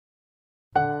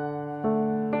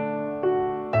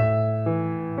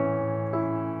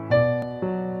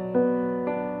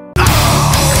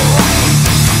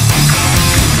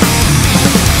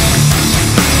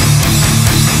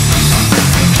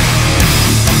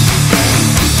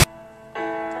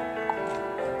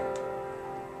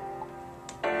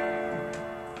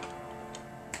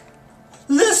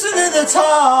the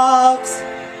talks.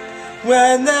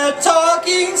 When they're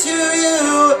talking to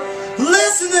you,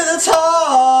 listen to the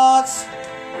talks.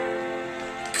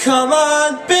 Come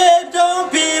on, babe,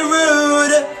 don't be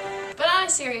rude. But on a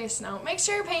serious note, make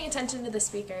sure you're paying attention to the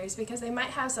speakers because they might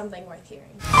have something worth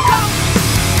hearing.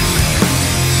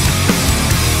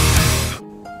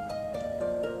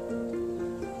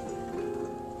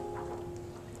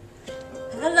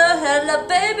 Hello, hello,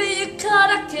 baby, you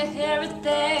called, I can hear a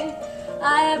thing.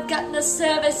 I have got no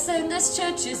service in this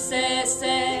church, you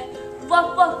say.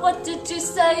 What did you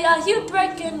say? Are you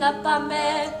breaking up on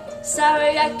me?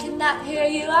 Sorry, I cannot hear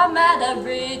you, I'm at a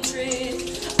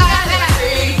retreat. I'm at a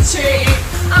retreat.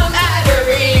 I'm at a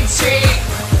retreat.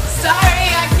 Sorry,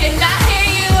 I cannot hear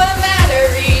you, I'm at a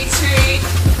retreat.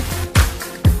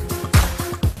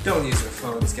 Don't use your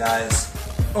phones, guys.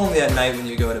 Only at night when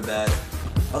you go to bed.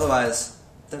 Otherwise,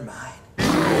 they're mine.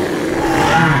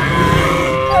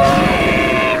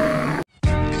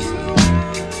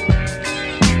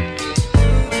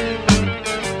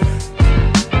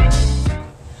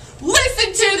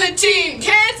 Listen to the team,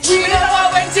 kids. We know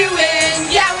what we're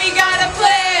doing. Yeah, we got a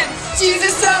plan.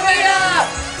 Jesus, sum it up.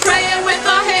 Praying with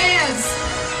our hands.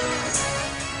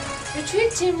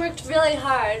 Retreat team worked really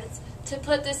hard to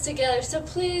put this together, so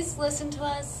please listen to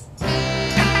us.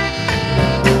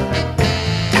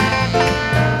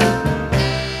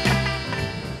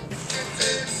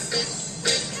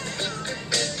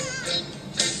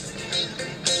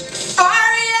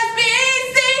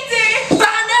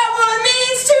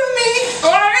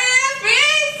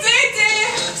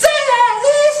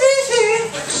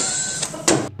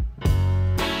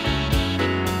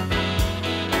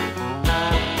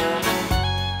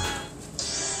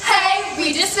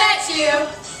 We just met you,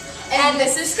 and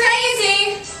this is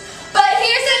crazy, but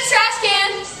here's a trash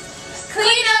can.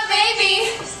 Clean up, baby.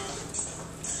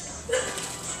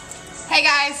 Hey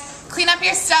guys, clean up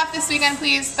your stuff this weekend,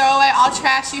 please. Throw away all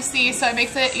trash you see so it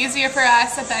makes it easier for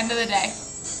us at the end of the day.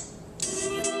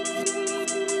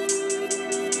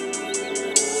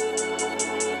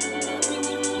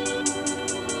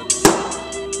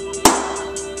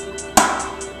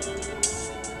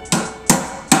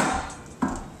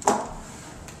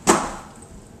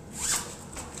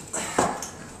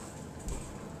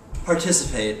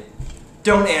 Participate.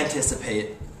 Don't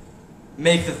anticipate.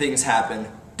 Make the things happen.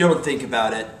 Don't think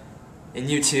about it. And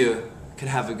you too can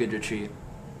have a good retreat.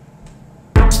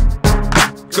 Go,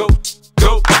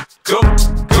 go, go, go,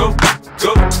 go,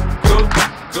 go,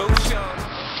 go, show.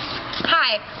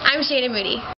 Hi, I'm Shayna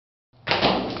Moody.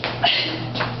 I'm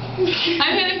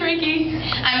Hannah Frankie.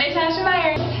 I'm Natasha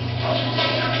Myers.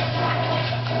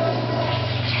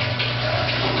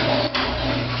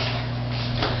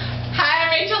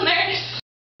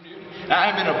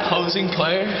 I'm an opposing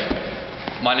player.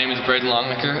 My name is Braden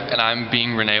Longnecker, and I'm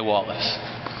being Renee Wallace.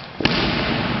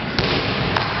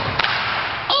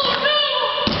 Oh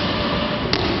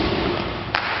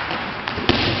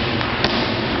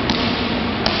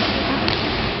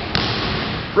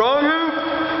no! Wrong hoop!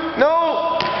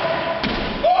 No!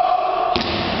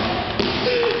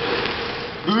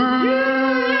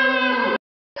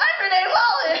 I'm Renee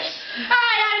Wallace.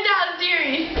 Hi, I'm Dallas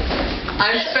Deary.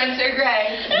 I'm Spencer Gray.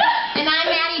 And I'm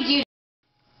Maddie Judy.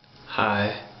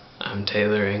 Hi, I'm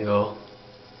Taylor Engel.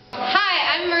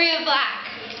 Hi, I'm Maria Black.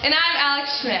 And I'm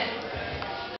Alex Schmidt.